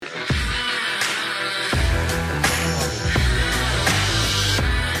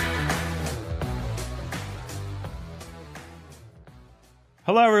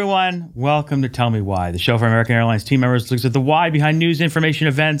Hello, everyone. Welcome to Tell Me Why, the show for American Airlines team members looks at the why behind news, information,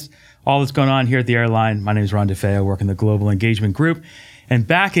 events, all that's going on here at the airline. My name is Ron DeFeo, work in the Global Engagement Group. And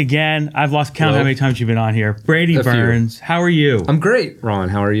back again, I've lost count how many times you've been on here. Brady Byrnes, how are you? I'm great, Ron.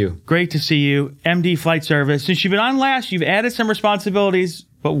 How are you? Great to see you. MD Flight Service. Since you've been on last, you've added some responsibilities,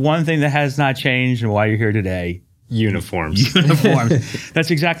 but one thing that has not changed and why you're here today. Uniforms.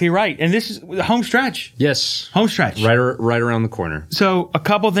 That's exactly right. And this is the home stretch. Yes. Home stretch. Right around the corner. So a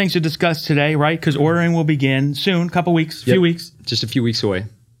couple of things to discuss today, right? Because ordering will begin soon, couple weeks, few weeks. Just a few weeks away.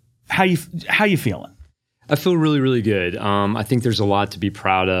 How you feeling? I feel really, really good. I think there's a lot to be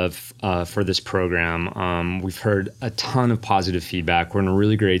proud of for this program. We've heard a ton of positive feedback. We're in a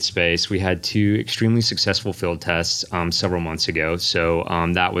really great space. We had 2 extremely successful field tests several months ago. So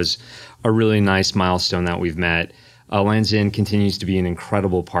that was a really nice milestone that we've met. Lands End continues to be an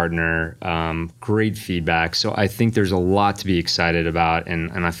incredible partner, great feedback. So I think there's a lot to be excited about,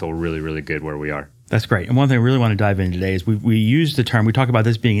 and I feel really, really good where we are. That's great. And one thing I really want to dive in today is we use the term, we talk about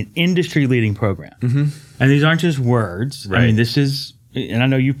this being an industry-leading program. Mm-hmm. And these aren't just words. Right. I mean, this is, and I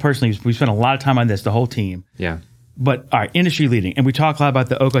know you personally, we spent a lot of time on this, the whole team. Yeah. But all right, industry-leading. And we talk a lot about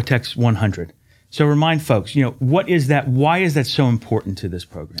the OCOTEX 100. So remind folks, what is that? Why is that so important to this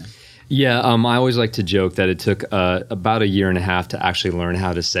program? Yeah, I always like to joke that it took about a year and a half to actually learn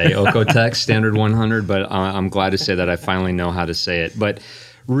how to say OCOTEX Standard 100, but I'm glad to say that I finally know how to say it. But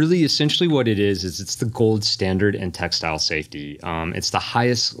really, essentially what it is it's the gold standard in textile safety. It's the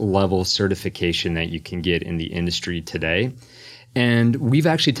highest level certification that you can get in the industry today. And we've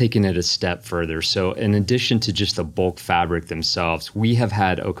actually taken it a step further. So in addition to just the bulk fabric themselves, we have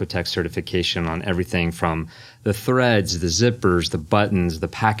had OCOTEX certification on everything from the threads, the zippers, the buttons, the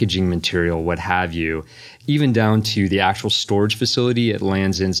packaging material, what have you, even down to the actual storage facility at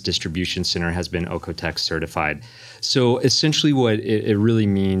Lands End's distribution center has been OCOTEX certified. So essentially what it really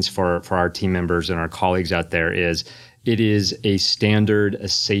means for our team members and our colleagues out there is it is a standard, a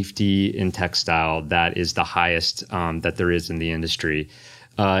safety in textile that is the highest that there is in the industry.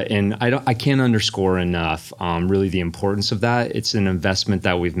 And I can't underscore enough really the importance of that. It's an investment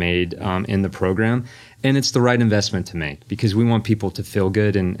that we've made in the program, and it's the right investment to make because we want people to feel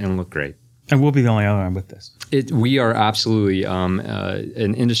good and look great. And we'll be the only airline with this. We are absolutely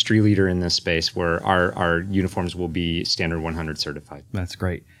an industry leader in this space where our uniforms will be Standard 100 certified. That's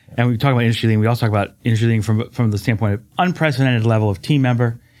great. And we talk about industry leading. We also talk about industry leading from the standpoint of unprecedented level of team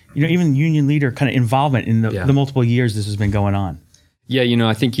member, even union leader kind of involvement in the multiple years this has been going on. Yeah,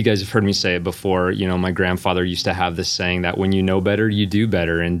 I think you guys have heard me say it before. My grandfather used to have this saying that when you know better, you do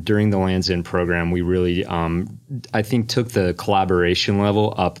better. And during the Lands End program, we really, I think, took the collaboration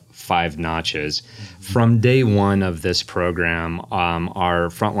level up 5 notches. From day one of this program, our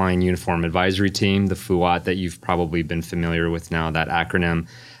frontline uniform advisory team, the FUAT that you've probably been familiar with now, that acronym,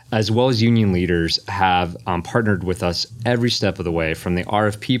 as well as union leaders have partnered with us every step of the way from the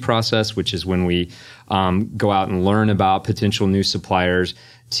RFP process, which is when we go out and learn about potential new suppliers,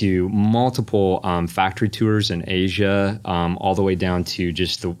 to multiple factory tours in Asia, all the way down to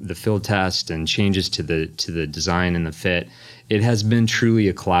just the field test and changes to the design and the fit. It has been truly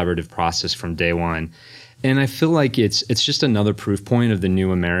a collaborative process from day one. And I feel like it's just another proof point of the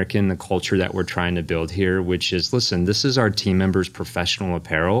new American, the culture that we're trying to build here, which is, listen, this is our team members' professional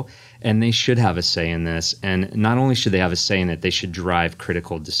apparel, and they should have a say in this. And not only should they have a say in it, they should drive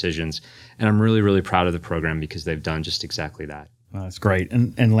critical decisions. And I'm really, really proud of the program because they've done just exactly that. Well, that's great.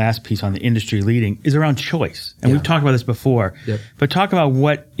 And last piece on the industry leading is around choice. And we've talked about this before, but talk about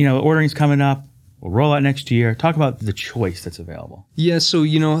what, ordering's coming up. We'll roll out next year. Talk about the choice that's available. Yeah, so,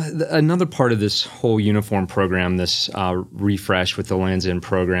 another part of this whole uniform program, this refresh with the Lands End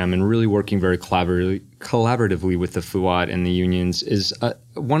program and really working very collaboratively with the FUAT and the unions is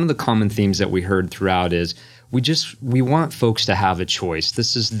one of the common themes that we heard throughout is we want folks to have a choice.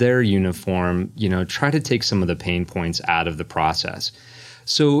 This is their uniform, try to take some of the pain points out of the process.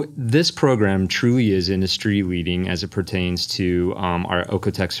 So this program truly is industry leading as it pertains to our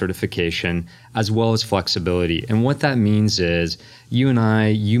OCOTEX certification as well as flexibility. And what that means is you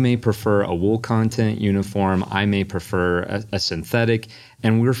may prefer a wool content uniform, I may prefer a synthetic,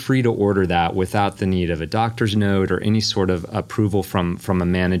 and we're free to order that without the need of a doctor's note or any sort of approval from a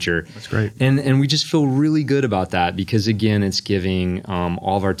manager. That's great. And we just feel really good about that because, again, it's giving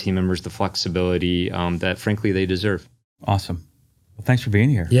all of our team members the flexibility that, frankly, they deserve. Awesome. Well, thanks for being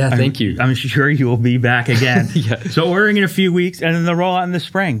here. Yeah, thank you. I'm sure you will be back again. So ordering in a few weeks and then the rollout in the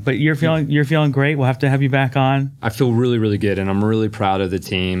spring. But you're feeling great. We'll have to have you back on. I feel really, really good, and I'm really proud of the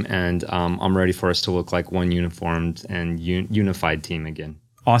team, and I'm ready for us to look like one uniformed and unified team again.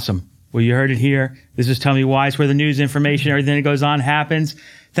 Awesome. Well, you heard it here. This is Tell Me Why. It's where the news, information, everything that goes on happens.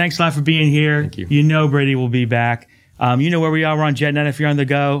 Thanks a lot for being here. Thank you. You know Brady will be back. You know where we are. We're on JetNet if you're on the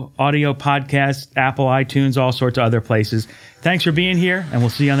go. Audio, podcast, Apple, iTunes, all sorts of other places. Thanks for being here, and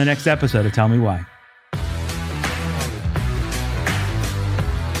we'll see you on the next episode of Tell Me Why.